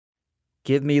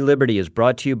Give Me Liberty is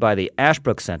brought to you by the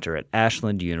Ashbrook Center at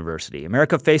Ashland University.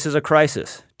 America faces a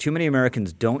crisis. Too many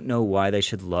Americans don't know why they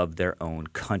should love their own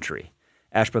country.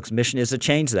 Ashbrook's mission is to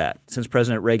change that. Since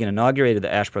President Reagan inaugurated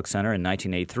the Ashbrook Center in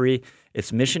 1983,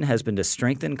 its mission has been to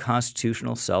strengthen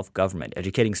constitutional self-government,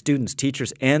 educating students,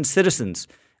 teachers, and citizens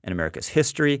in America's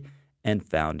history and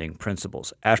founding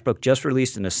principles. Ashbrook just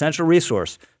released an essential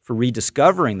resource for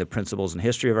rediscovering the principles and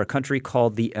history of our country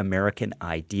called The American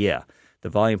Idea. The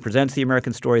volume presents the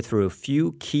American story through a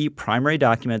few key primary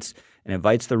documents and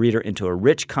invites the reader into a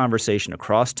rich conversation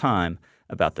across time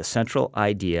about the central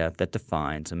idea that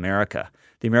defines America.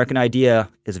 The American Idea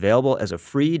is available as a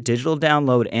free digital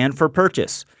download and for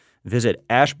purchase. Visit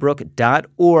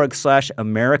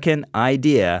ashbrook.org/American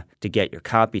Idea to get your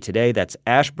copy today. That's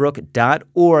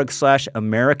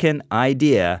ashbrook.org/American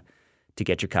Idea to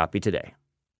get your copy today.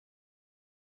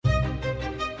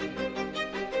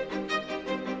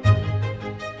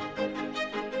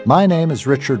 My name is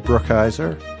Richard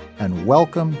Brookhiser, and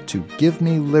welcome to Give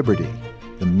Me Liberty,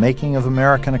 the making of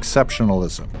American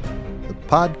exceptionalism, the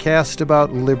podcast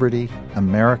about liberty,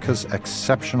 America's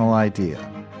exceptional idea.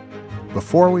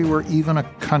 Before we were even a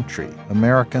country,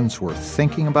 Americans were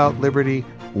thinking about liberty,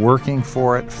 working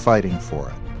for it, fighting for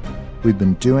it. We've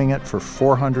been doing it for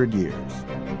 400 years.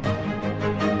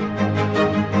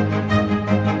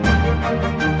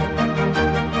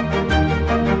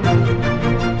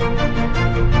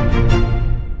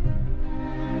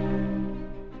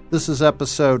 This is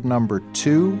episode number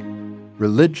 2.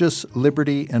 Religious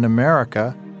Liberty in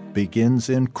America begins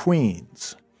in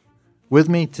Queens. With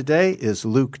me today is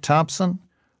Luke Thompson,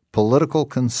 political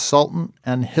consultant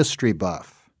and history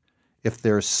buff. If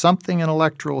there's something in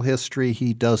electoral history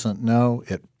he doesn't know,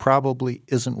 it probably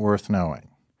isn't worth knowing.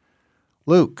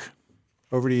 Luke,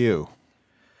 over to you.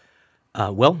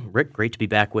 Well, Rick, great to be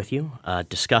back with you,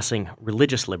 discussing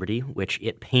religious liberty, which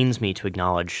it pains me to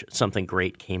acknowledge something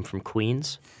great came from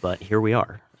Queens, but here we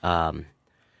are.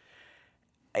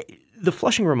 The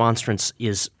Flushing Remonstrance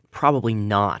is probably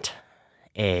not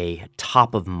a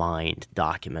top-of-mind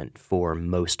document for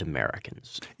most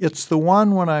Americans. It's the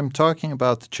one when I'm talking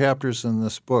about the chapters in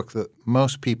this book that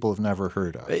most people have never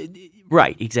heard of.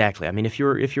 Right, exactly. I mean, if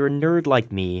you're a nerd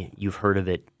like me, you've heard of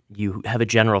it. You have a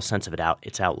general sense of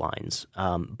its outlines,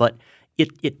 but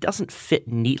it doesn't fit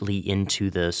neatly into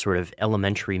the sort of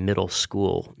elementary middle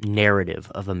school narrative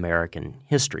of American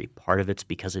history. Part of it's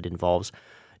because it involves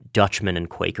Dutchmen and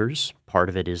Quakers. Part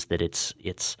of it is that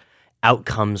its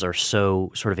outcomes are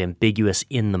so sort of ambiguous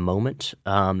in the moment,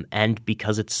 and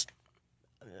because it's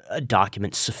a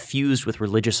document suffused with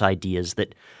religious ideas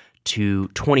that to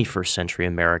 21st century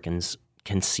Americans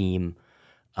can seem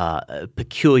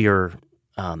peculiar.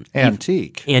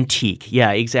 Antique,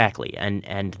 yeah, exactly,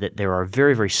 and that there are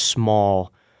very, very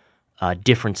small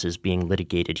differences being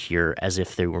litigated here as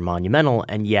if they were monumental,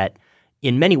 and yet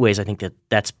in many ways I think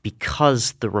that's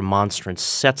because the Remonstrance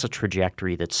sets a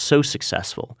trajectory that's so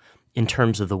successful in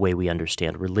terms of the way we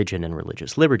understand religion and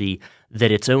religious liberty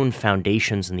that its own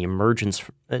foundations and the emergence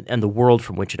and the world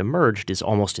from which it emerged is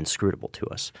almost inscrutable to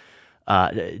us.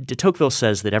 De Tocqueville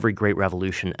says that every great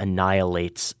revolution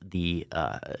annihilates the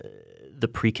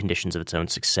preconditions of its own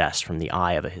success from the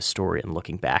eye of a historian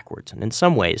looking backwards. And in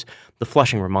some ways, the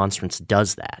Flushing Remonstrance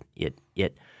does that.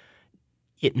 It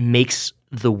makes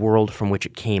the world from which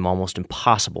it came almost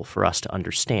impossible for us to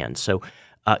understand. So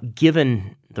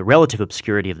given the relative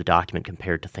obscurity of the document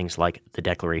compared to things like the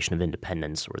Declaration of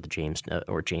Independence or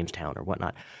Jamestown or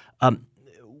whatnot,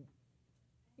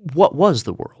 what was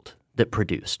the world that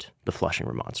produced the Flushing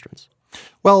Remonstrance?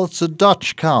 Well, it's a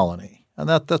Dutch colony. And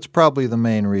that's probably the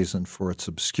main reason for its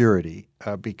obscurity,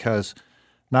 because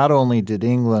not only did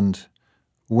England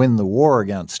win the war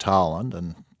against Holland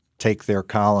and take their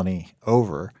colony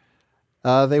over,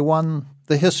 they won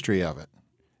the history of it.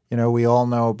 You know, we all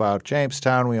know about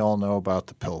Jamestown, we all know about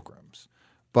the Pilgrims.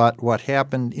 But what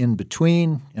happened in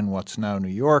between, in what's now New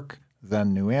York,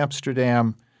 then New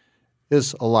Amsterdam,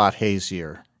 is a lot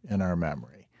hazier in our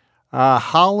memory.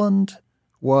 Holland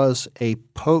was a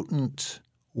potent,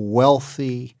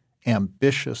 wealthy,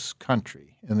 ambitious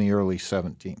country in the early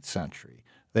 17th century.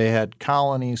 They had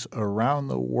colonies around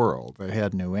the world. They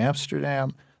had New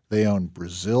Amsterdam. They owned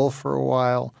Brazil for a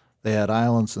while. They had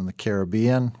islands in the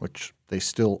Caribbean, which they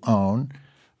still own.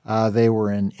 They were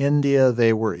in India.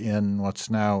 They were in what's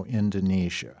now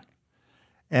Indonesia.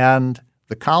 And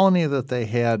the colony that they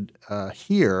had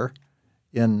here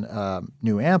in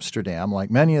New Amsterdam, like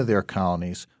many of their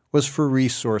colonies, was for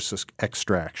resource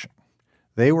extraction.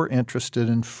 They were interested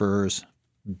in furs,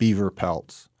 beaver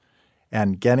pelts,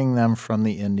 and getting them from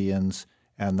the Indians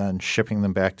and then shipping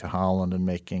them back to Holland and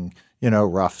making,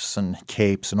 ruffs and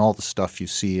capes and all the stuff you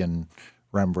see in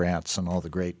Rembrandt's and all the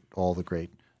great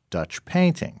Dutch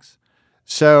paintings.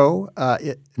 So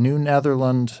New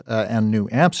Netherland and New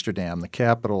Amsterdam, the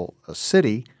capital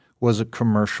city, was a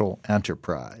commercial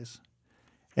enterprise.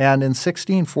 And in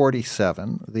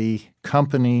 1647, the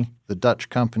Dutch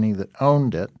company that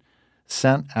owned it,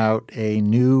 sent out a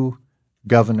new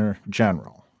governor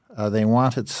general. They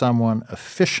wanted someone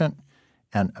efficient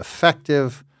and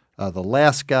effective. The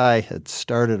last guy had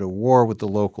started a war with the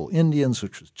local Indians,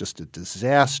 which was just a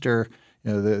disaster.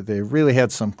 They really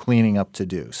had some cleaning up to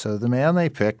do. So the man they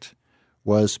picked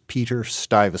was Peter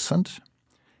Stuyvesant,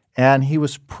 and he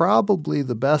was probably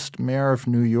the best mayor of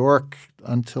New York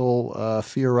until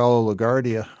Fiorello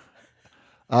LaGuardia.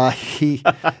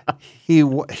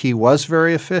 He was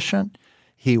very efficient.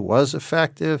 He was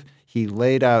effective. He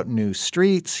laid out new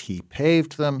streets. He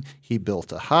paved them. He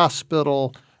built a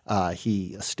hospital.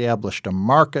 He established a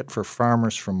market for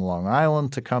farmers from Long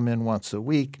Island to come in once a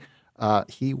week.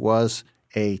 He was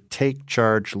a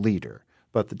take-charge leader.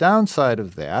 But the downside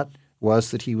of that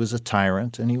was that he was a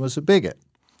tyrant and he was a bigot.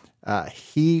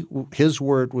 His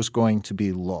word was going to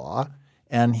be law,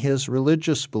 and his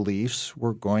religious beliefs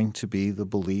were going to be the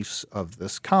beliefs of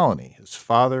this colony. His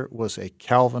father was a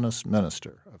Calvinist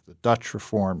minister of the Dutch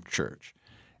Reformed Church,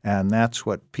 and that's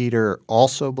what Peter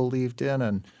also believed in,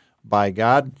 and by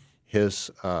God,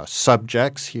 his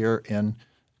subjects here in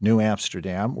New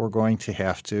Amsterdam were going to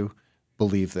have to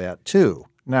believe that too.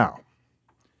 Now,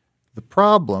 the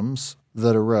problems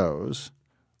that arose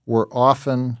were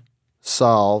often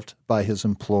solved by his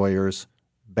employers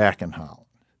back in Holland.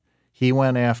 He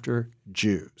went after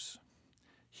Jews.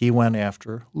 He went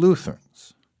after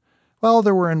Lutherans. Well,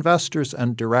 there were investors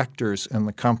and directors in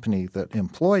the company that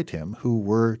employed him who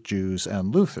were Jews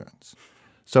and Lutherans.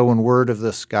 So when word of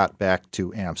this got back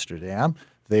to Amsterdam,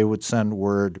 they would send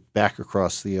word back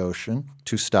across the ocean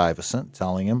to Stuyvesant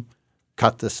telling him,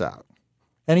 cut this out.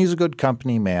 And he's a good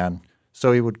company man,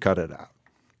 so he would cut it out.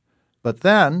 But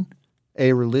then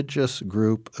a religious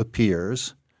group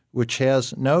appears which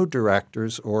has no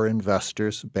directors or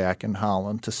investors back in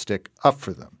Holland to stick up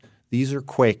for them. These are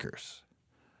Quakers.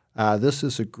 This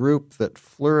is a group that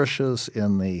flourishes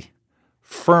in the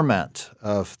ferment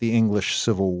of the English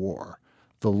Civil War.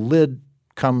 The lid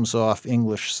comes off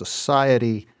English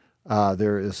society.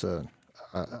 There is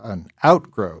an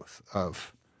outgrowth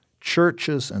of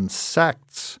churches and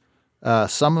sects.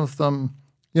 Some of them,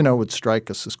 would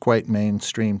strike us as quite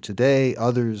mainstream today.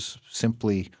 Others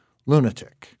simply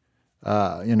lunatic.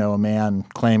 A man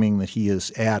claiming that he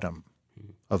is Adam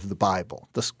of the Bible,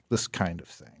 this kind of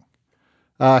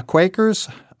thing. Quakers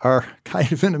are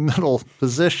kind of in a middle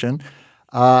position.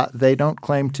 They don't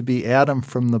claim to be Adam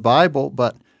from the Bible,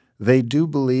 but they do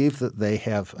believe that they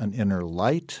have an inner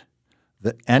light,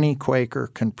 that any Quaker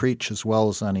can preach as well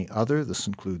as any other. This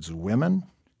includes women.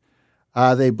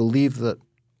 They believe that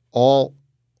all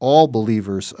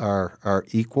believers are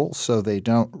equal, so they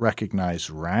don't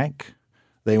recognize rank.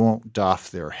 They won't doff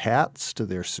their hats to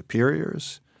their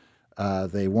superiors.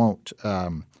 They won't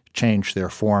change their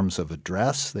forms of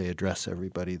address. They address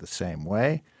everybody the same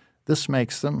way. This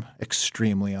makes them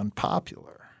extremely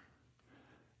unpopular.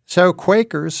 So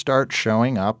Quakers start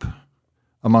showing up,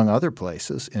 among other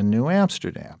places, in New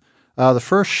Amsterdam. The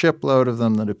first shipload of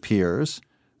them that appears,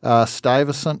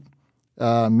 Stuyvesant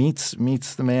meets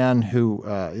the man who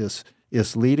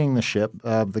is leading the ship.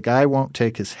 The guy won't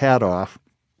take his hat off.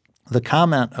 The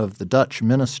comment of the Dutch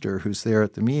minister who's there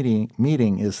at the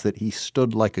meeting is that he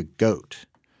stood like a goat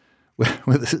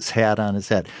with his hat on his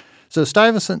head. So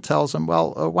Stuyvesant tells him,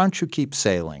 well, why don't you keep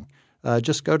sailing?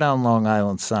 Just go down Long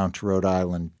Island Sound to Rhode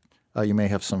Island. You may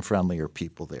have some friendlier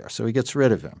people there. So he gets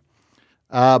rid of him.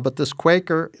 But this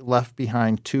Quaker left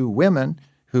behind two women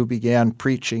who began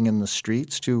preaching in the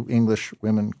streets, two English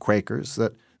women Quakers,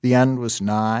 that the end was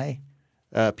nigh.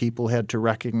 People had to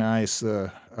recognize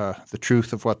the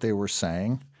truth of what they were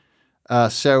saying.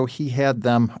 So he had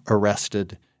them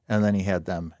arrested, and then he had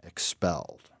them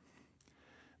expelled.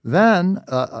 Then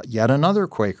yet another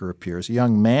Quaker appears, a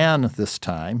young man this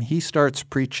time. He starts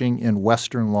preaching in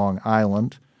western Long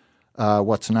Island,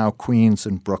 what's now Queens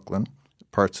and Brooklyn,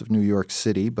 parts of New York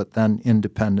City, but then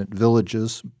independent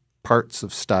villages, parts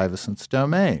of Stuyvesant's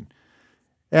domain.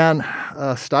 And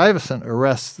Stuyvesant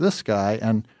arrests this guy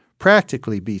and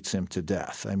practically beats him to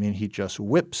death. I mean, he just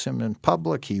whips him in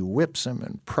public, he whips him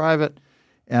in private,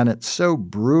 and it's so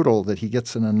brutal that he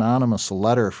gets an anonymous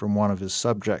letter from one of his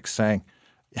subjects saying,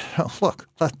 look,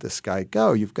 let this guy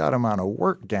go. You've got him on a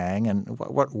work gang, and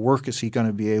what work is he going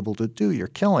to be able to do? You're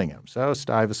killing him. So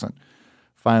Stuyvesant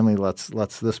finally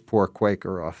lets this poor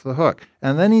Quaker off the hook.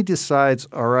 And then he decides,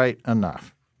 all right,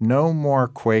 enough. No more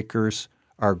Quakers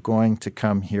are going to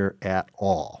come here at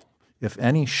all. If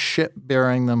any ship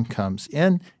bearing them comes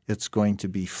in, it's going to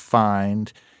be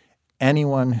fined.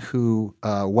 Anyone who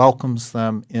welcomes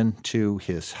them into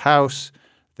his house,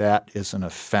 that is an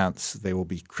offense. They will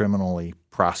be criminally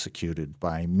prosecuted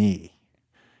by me.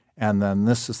 And then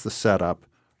this is the setup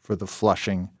for the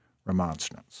Flushing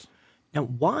Remonstrance. Now,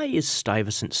 why is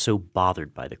Stuyvesant so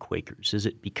bothered by the Quakers? Is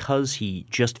it because he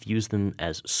just views them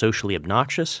as socially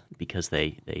obnoxious, because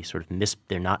they sort of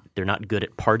they're not good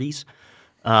at parties,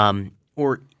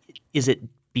 or is it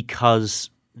because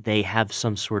they have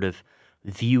some sort of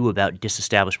view about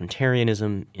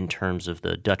disestablishmentarianism in terms of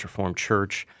the Dutch Reformed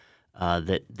Church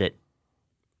that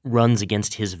runs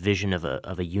against his vision of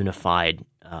a unified,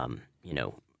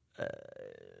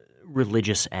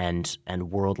 religious and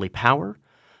worldly power?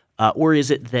 Or is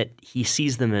it that he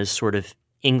sees them as sort of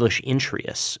English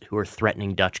intriguists who are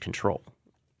threatening Dutch control,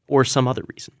 or some other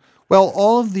reason? Well,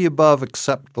 all of the above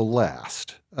except the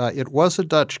last. It was a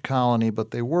Dutch colony,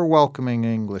 but they were welcoming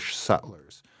English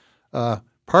settlers.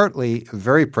 Partly,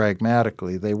 very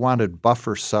pragmatically, they wanted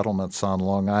buffer settlements on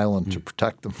Long Island to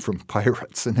protect them from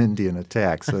pirates and Indian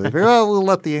attacks. So they figured, well, we'll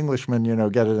let the Englishmen,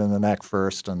 get it in the neck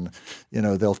first, and,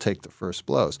 they'll take the first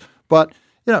blows. But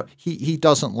he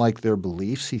doesn't like their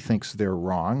beliefs. He thinks they're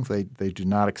wrong. They do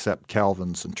not accept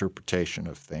Calvin's interpretation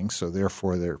of things, so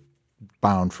therefore they're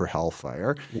bound for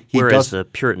hellfire. Whereas the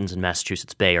Puritans in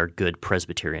Massachusetts Bay are good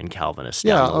Presbyterian Calvinists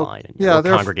down the line. And, or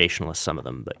Congregationalists, some of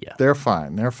them, but yeah. They're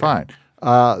fine. They're fine.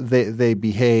 They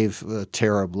behave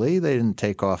terribly. They didn't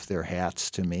take off their hats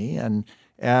to me. And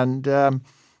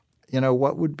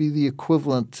what would be the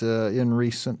equivalent in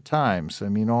recent times? I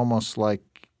mean, almost like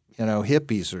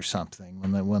hippies or something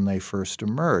when they first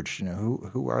emerged.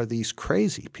 Who are these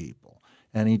crazy people?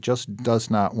 And he just does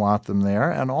not want them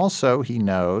there. And also he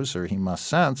knows, or he must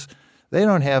sense, they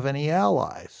don't have any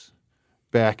allies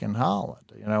back in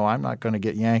Holland. I'm not going to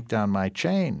get yanked down my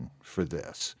chain for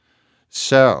this.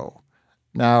 So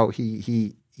now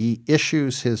he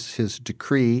issues his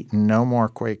decree, no more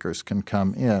Quakers can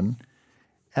come in.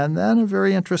 And then a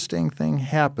very interesting thing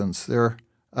happens. There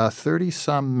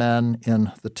 30-some men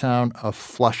in the town of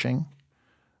Flushing.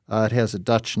 It has a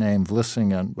Dutch name,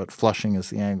 Vlissingen, but Flushing is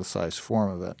the anglicized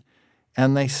form of it.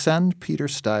 And they send Peter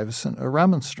Stuyvesant a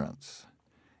remonstrance.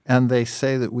 And they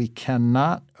say that we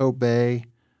cannot obey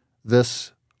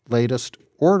this latest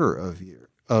order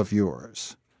of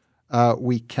yours.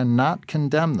 We cannot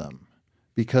condemn them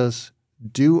because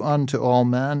do unto all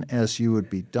men as you would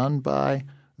be done by.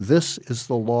 This is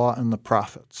the law and the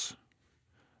prophets.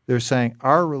 They're saying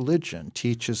our religion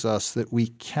teaches us that we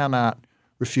cannot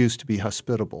refuse to be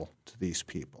hospitable to these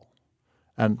people.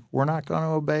 And we're not going to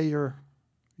obey your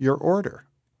order.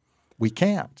 We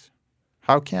can't.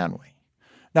 How can we?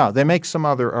 Now, they make some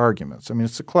other arguments. I mean,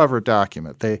 it's a clever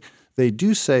document. They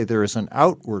do say there is an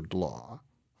outward law,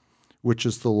 which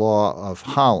is the law of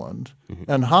Holland.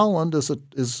 Mm-hmm. And Holland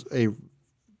is a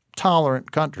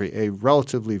tolerant country, a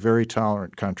relatively very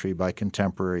tolerant country by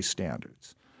contemporary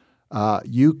standards.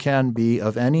 You can be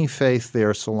of any faith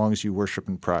there so long as you worship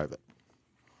in private.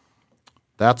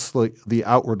 That's the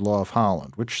outward law of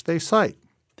Holland, which they cite.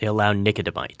 They allow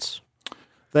Nicodemus.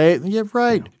 Yeah,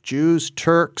 right. Yeah. Jews,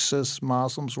 Turks, as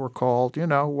Muslims were called,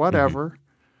 whatever. Mm-hmm.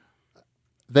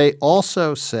 They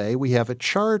also say we have a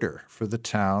charter for the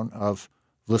town of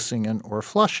Vlissingen or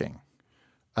Flushing,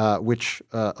 which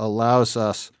allows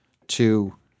us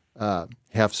to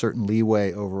have certain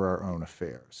leeway over our own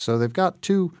affairs. So they've got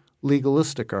two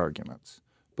legalistic arguments.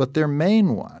 But their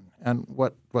main one, and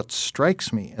what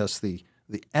strikes me as the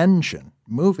engine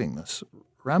moving this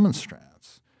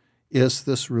remonstrance, is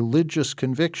this religious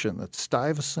conviction that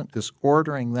Stuyvesant is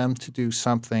ordering them to do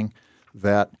something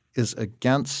that is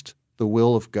against the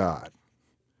will of God.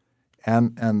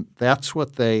 And that's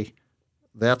what they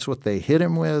hit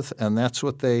him with, and that's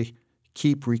what they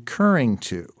keep recurring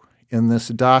to in this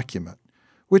document,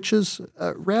 which is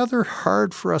rather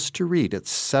hard for us to read.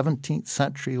 It's 17th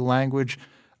century language.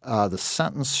 The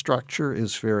sentence structure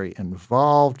is very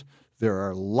involved. There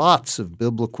are lots of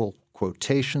biblical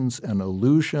quotations and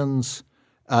allusions.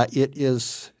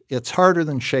 It's harder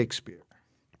than Shakespeare.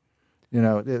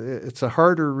 It's a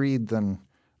harder read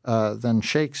than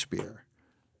Shakespeare.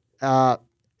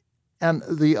 And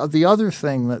the other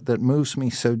thing that moves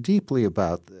me so deeply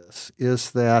about this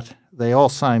is that they all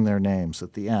sign their names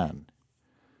at the end.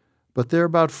 But there are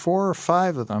about 4 or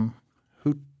 5 of them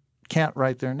who can't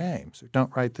write their names or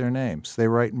don't write their names. They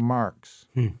write marks.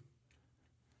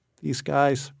 These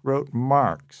guys wrote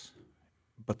marks,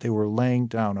 but they were laying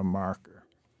down a marker.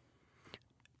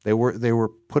 They were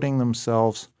putting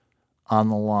themselves on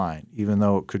the line, even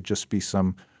though it could just be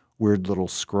some weird little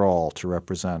scrawl to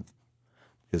represent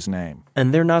his name.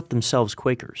 And they're not themselves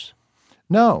Quakers.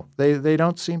 No, they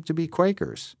don't seem to be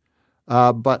Quakers,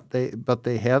 but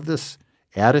they have this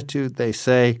attitude. They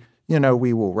say,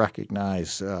 we will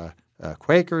recognize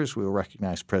Quakers, we will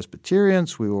recognize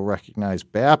Presbyterians, we will recognize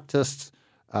Baptists.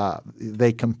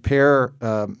 They compare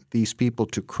these people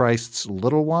to Christ's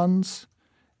little ones,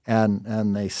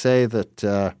 and they say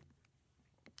that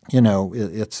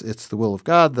it's the will of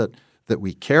God that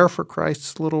we care for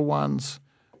Christ's little ones.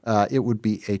 It would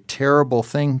be a terrible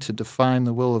thing to define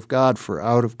the will of God, for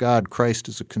out of God Christ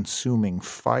is a consuming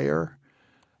fire.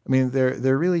 I mean,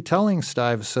 they're really telling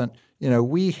Stuyvesant,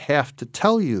 we have to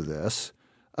tell you this.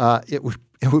 It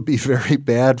would be very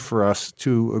bad for us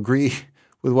to agree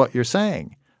with what you're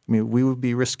saying. I mean, we would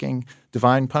be risking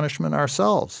divine punishment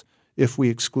ourselves if we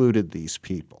excluded these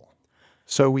people.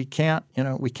 So we can't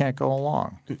go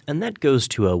along. And that goes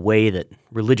to a way that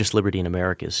religious liberty in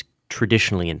America is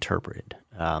traditionally interpreted.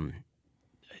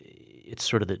 It's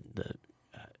sort of the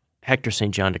Hector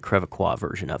St. John de Crèvecoeur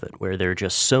version of it, where there are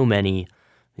just so many,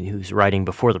 who's writing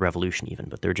before the Revolution even,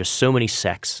 but there are just so many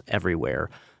sects everywhere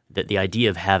that the idea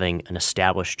of having an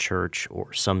established church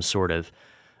or some sort of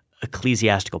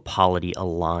ecclesiastical polity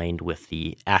aligned with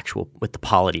the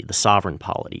polity, the sovereign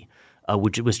polity,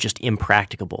 which was just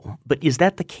impracticable. But is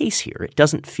that the case here? It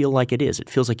doesn't feel like it is. It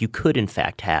feels like you could, in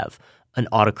fact, have an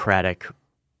autocratic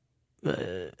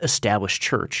established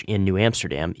church in New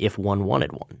Amsterdam if one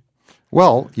wanted one.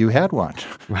 Well, you had one.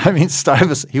 I mean,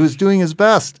 Stuyvesant, he was doing his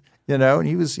best, and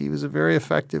he was a very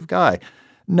effective guy.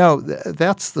 No,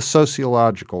 that's the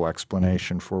sociological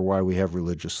explanation for why we have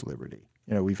religious liberty.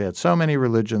 We've had so many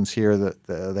religions here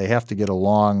that they have to get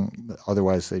along,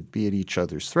 otherwise they'd be at each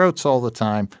other's throats all the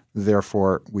time.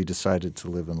 Therefore, we decided to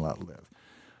live and let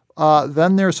live.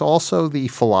 Then there's also the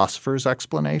philosopher's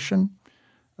explanation,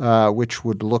 which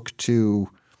would look to,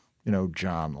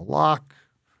 John Locke,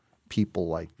 people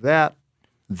like that,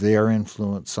 their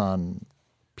influence on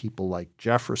people like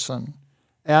Jefferson,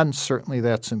 and certainly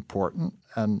that's important,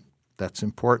 and that's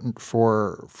important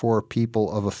for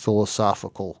people of a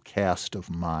philosophical cast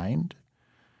of mind.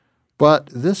 But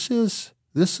this is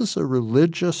a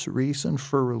religious reason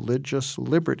for religious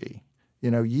liberty.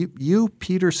 You,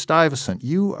 Peter Stuyvesant,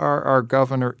 you are our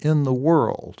governor in the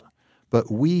world,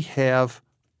 but we have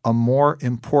a more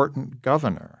important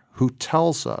governor who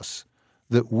tells us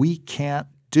that we can't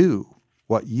do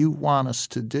what you want us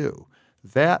to do.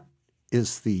 That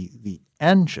is the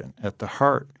engine at the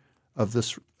heart of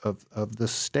this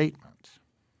statement.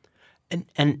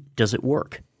 And does it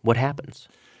work? What happens?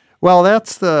 Well,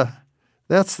 that's the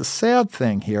sad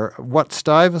thing here. What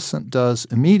Stuyvesant does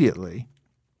immediately,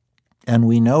 and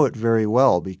we know it very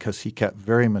well because he kept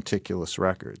very meticulous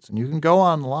records, and you can go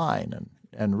online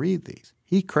and read these.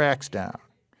 He cracks down.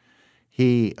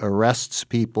 He arrests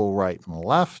people right and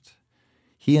left.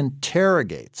 He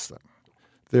interrogates them.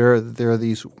 There are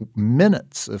these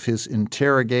minutes of his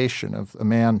interrogation of a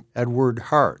man, Edward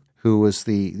Hart, who was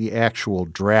the actual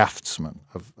draftsman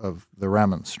of the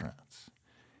Remonstrance.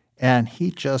 And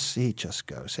he just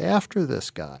goes after this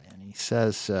guy, and he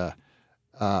says,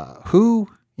 who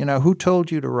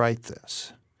told you to write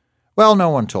this? Well, no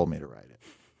one told me to write it.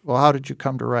 Well, how did you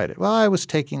come to write it? Well, I was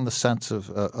taking the sense of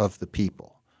the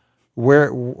people.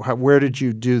 Where did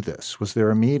you do this? Was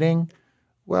there a meeting?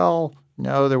 Well,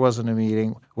 no, there wasn't a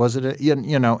meeting. Was it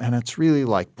and it's really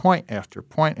like point after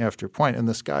point after point, and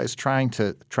this guy's trying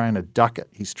to duck it.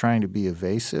 He's trying to be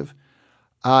evasive.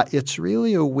 It's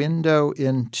really a window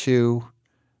into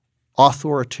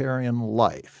authoritarian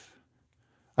life.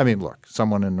 I mean, look,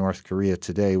 someone in North Korea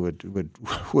today would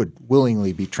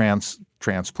willingly be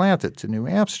transplanted to New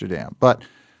Amsterdam, but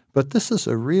this is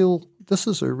a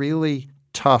really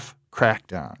tough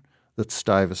crackdown that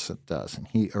Stuyvesant does. And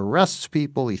he arrests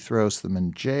people, he throws them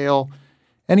in jail,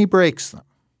 and he breaks them.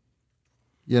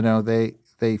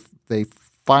 They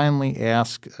finally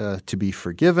ask to be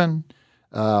forgiven.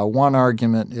 One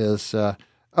argument is,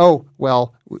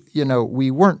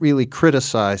 we weren't really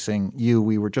criticizing you.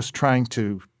 We were just trying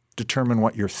to determine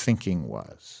what your thinking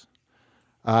was.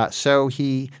 So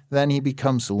he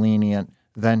becomes lenient.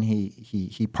 Then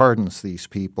he pardons these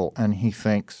people, and he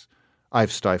thinks,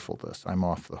 I've stifled this. I'm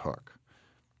off the hook.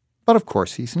 But of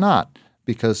course he's not,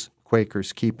 because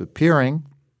Quakers keep appearing.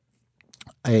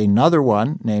 Another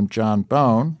one named John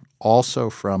Bone, also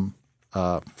from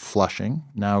Flushing,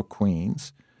 now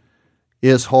Queens,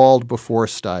 is hauled before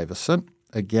Stuyvesant.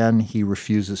 Again, he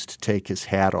refuses to take his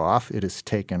hat off. It is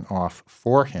taken off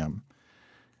for him.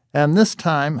 And this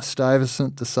time,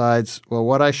 Stuyvesant decides, well,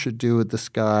 what I should do with this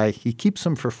guy, he keeps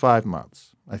him for 5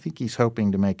 months. I think he's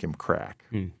hoping to make him crack.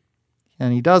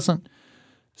 And he doesn't.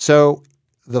 So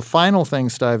the final thing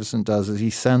Stuyvesant does is he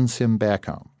sends him back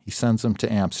home. He sends him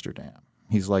to Amsterdam.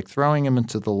 He's like throwing him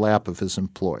into the lap of his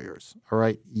employers. All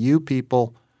right, you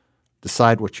people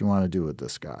decide what you want to do with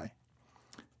this guy.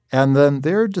 And then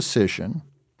their decision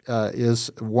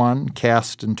is one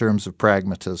cast in terms of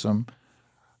pragmatism.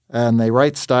 And they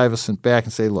write Stuyvesant back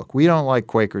and say, look, we don't like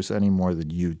Quakers any more than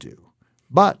you do.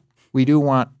 But we do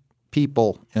want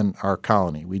people in our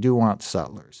colony. We do want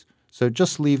settlers. So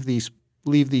just leave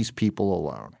these people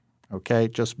alone, okay?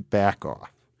 Just back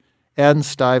off. And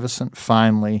Stuyvesant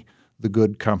finally, the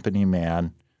good company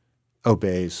man,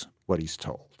 obeys what he's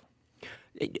told.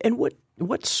 And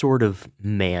what sort of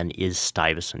man is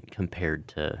Stuyvesant compared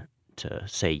to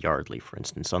say, Yardley, for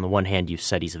instance? On the one hand, you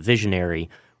said he's a visionary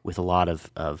with a lot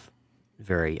of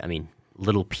very,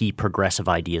 little p progressive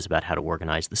ideas about how to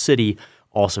organize the city.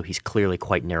 Also, he's clearly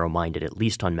quite narrow-minded, at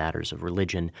least on matters of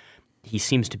religion. He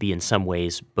seems to be in some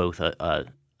ways both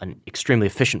an extremely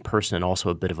efficient person and also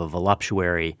a bit of a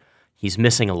voluptuary. He's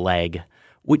missing a leg.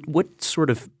 What sort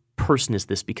of person is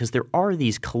this? Because there are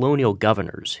these colonial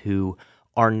governors who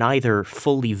are neither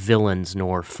fully villains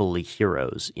nor fully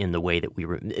heroes in the way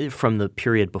that from the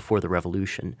period before the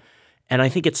Revolution. And I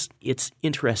think it's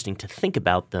interesting to think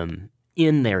about them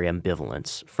in their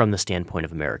ambivalence from the standpoint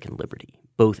of American liberty,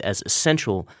 both as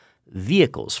essential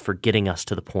vehicles for getting us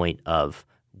to the point of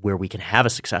where we can have a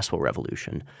successful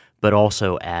revolution, but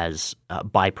also as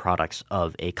byproducts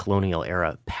of a colonial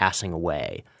era passing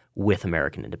away with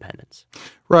American independence.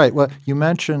 Right. Well, you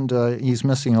mentioned he's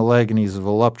missing a leg and he's a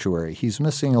voluptuary. He's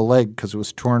missing a leg because it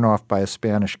was torn off by a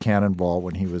Spanish cannonball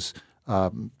when he was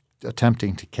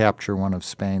attempting to capture one of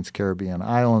Spain's Caribbean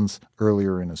islands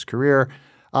earlier in his career.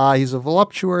 He's a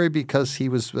voluptuary because he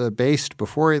was based,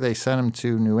 before they sent him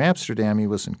to New Amsterdam, he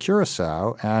was in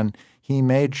Curacao, and he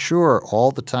made sure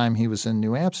all the time he was in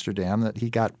New Amsterdam that he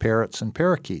got parrots and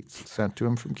parakeets sent to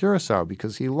him from Curacao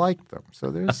because he liked them. So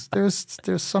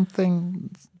there's something,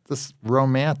 this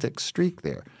romantic streak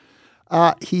there.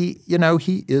 He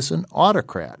is an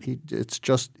autocrat.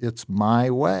 It's my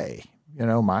way,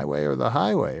 my way or the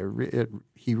highway.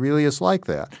 He really is like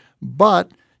that.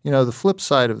 But the flip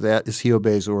side of that is he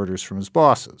obeys orders from his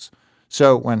bosses.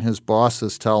 So when his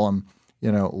bosses tell him,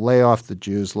 lay off the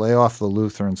Jews, lay off the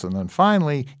Lutherans, and then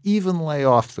finally even lay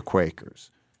off the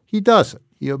Quakers, he does it.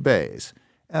 He obeys.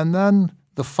 And then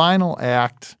the final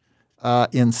act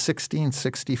in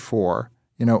 1664,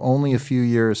 only a few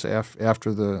years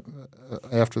after the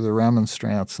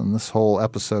Remonstrance and this whole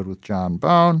episode with John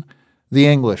Bone, the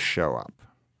English show up.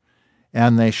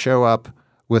 And they show up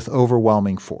with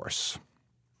overwhelming force.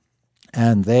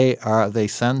 And they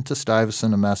send to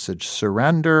Stuyvesant a message: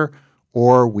 surrender,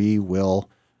 or we will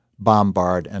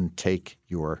bombard and take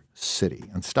your city.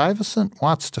 And Stuyvesant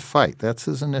wants to fight. That's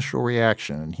his initial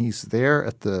reaction. And he's there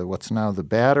at what's now the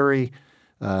Battery,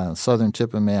 southern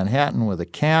tip of Manhattan, with a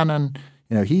cannon.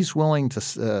 He's willing to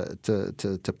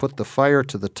put the fire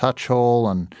to the touch hole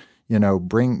and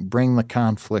bring the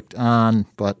conflict on.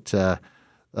 But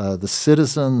the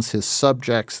citizens, his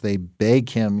subjects, they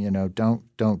beg him,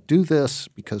 don't do this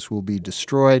because we'll be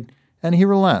destroyed. And he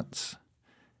relents.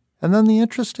 And then the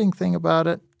interesting thing about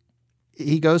it,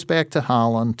 he goes back to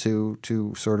Holland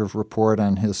to sort of report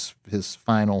on his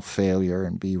final failure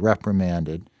and be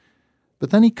reprimanded.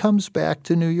 But then he comes back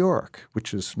to New York,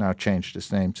 which has now changed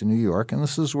its name to New York, and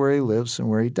this is where he lives and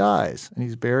where he dies. And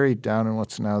he's buried down in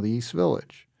what's now the East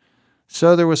Village.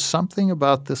 So there was something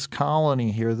about this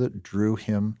colony here that drew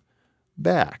him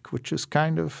back, which is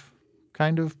kind of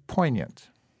poignant.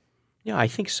 Yeah, I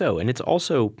think so. And it's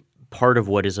also part of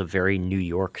what is a very New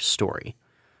York story,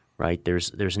 right?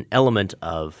 There's an element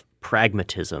of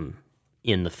pragmatism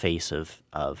in the face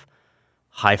of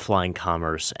high-flying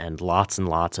commerce and lots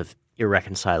of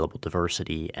irreconcilable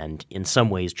diversity, and in some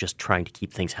ways just trying to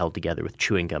keep things held together with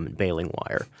chewing gum and baling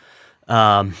wire.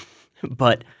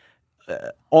 But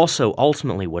also,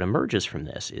 ultimately, what emerges from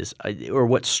this is, or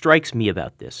what strikes me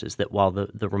about this, is that while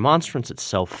the Remonstrance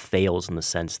itself fails in the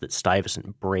sense that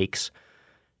Stuyvesant breaks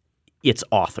its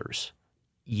authors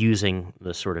using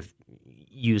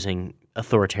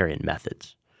authoritarian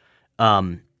methods,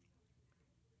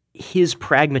 his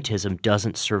pragmatism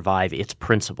doesn't survive its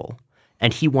principle,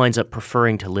 and he winds up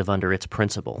preferring to live under its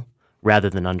principle rather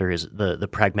than under the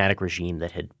pragmatic regime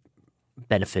that had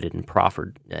benefited and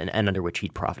proffered and under which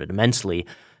he'd profited immensely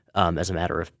as a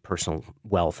matter of personal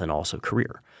wealth and also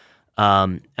career.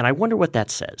 And I wonder what that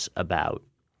says about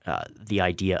the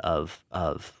idea of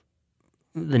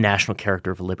the national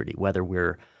character of liberty, whether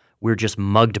we're we're just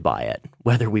mugged by it,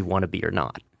 whether we want to be or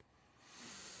not.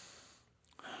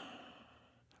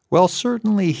 Well,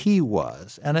 certainly he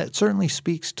was, and it certainly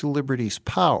speaks to liberty's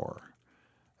power.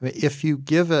 I mean, if you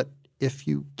give it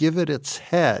its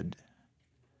head,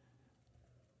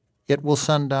 it will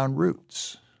send down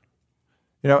roots.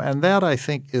 And that, I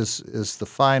think, is the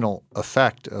final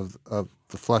effect of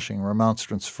the Flushing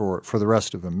Remonstrance for the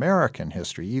rest of American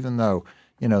history. Even though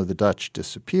the Dutch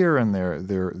disappear and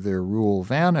their rule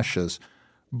vanishes,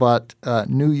 but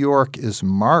New York is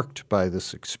marked by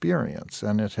this experience,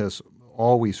 and it has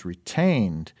always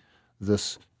retained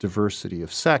this diversity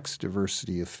of sects,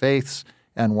 diversity of faiths.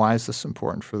 And why is this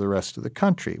important for the rest of the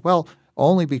country? Well,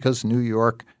 only because New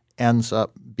York ends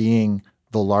up being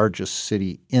the largest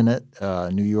city in it.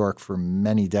 New York for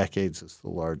many decades is the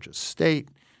largest state.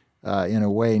 In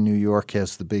a way, New York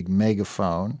has the big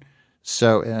megaphone.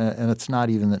 So, and it's not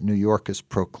even that New York is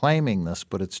proclaiming this,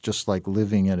 but it's just like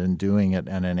living it and doing it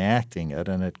and enacting it,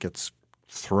 and it gets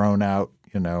thrown out,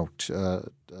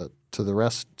 to the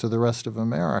rest of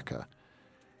America.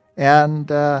 And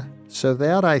so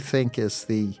that, I think, is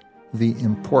the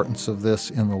importance of this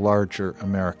in the larger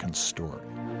American story.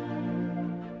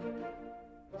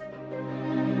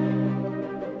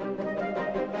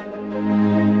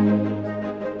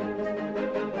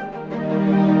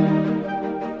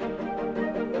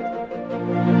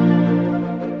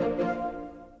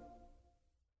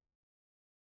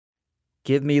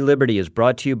 Give Me Liberty is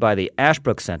brought to you by the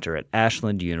Ashbrook Center at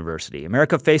Ashland University.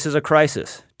 America faces a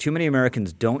crisis. Too many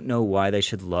Americans don't know why they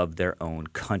should love their own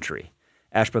country.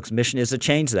 Ashbrook's mission is to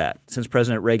change that. Since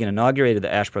President Reagan inaugurated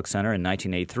the Ashbrook Center in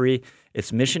 1983,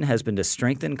 its mission has been to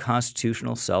strengthen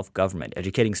constitutional self-government,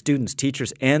 educating students,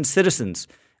 teachers, and citizens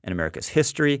in America's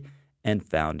history and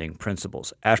founding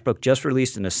principles. Ashbrook just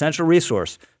released an essential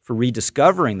resource for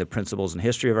rediscovering the principles and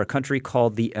history of our country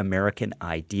called The American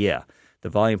Idea. The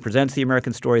volume presents the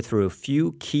American story through a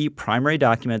few key primary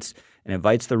documents and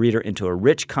invites the reader into a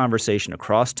rich conversation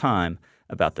across time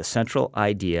about the central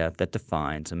idea that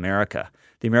defines America.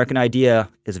 The American Idea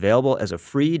is available as a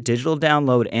free digital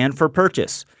download and for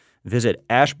purchase. Visit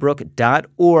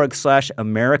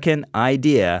ashbrook.org/American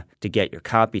Idea to get your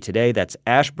copy today. That's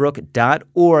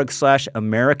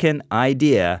ashbrook.org/American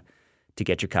Idea to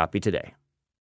get your copy today.